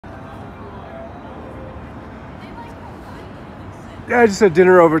Yeah, I just had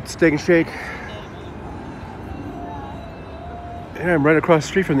dinner over at Steak and Shake. And I'm right across the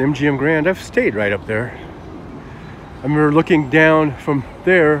street from the MGM Grand. I've stayed right up there. I remember looking down from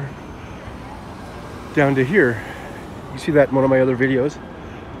there down to here. You see that in one of my other videos.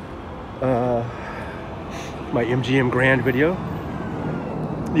 My MGM Grand video.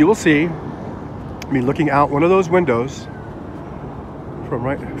 You will see me looking out one of those windows from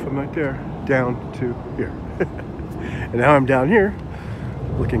right there down to here. And now I'm down here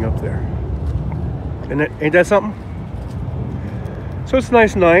looking up there. And ain't that something? So it's a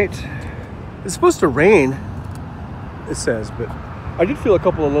nice night. It's supposed to rain, it says, but I did feel a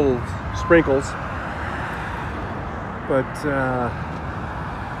couple of little sprinkles. But I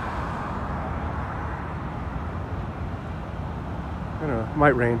don't know, it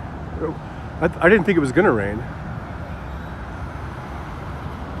might rain. I didn't think it was gonna rain.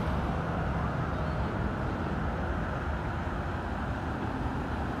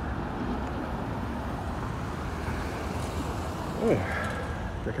 Oh,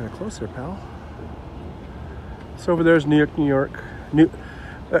 they're kind of close there, pal. So over there's New York, New York.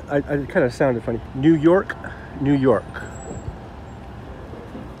 I kind of sounded funny. New York, New York.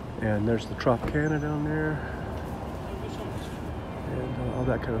 And there's the Tropicana down there. And all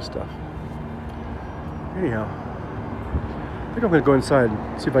that kind of stuff. Anyhow, I think I'm going to go inside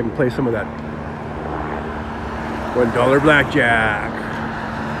and see if I can play some of that $1 blackjack.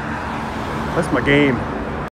 That's my game.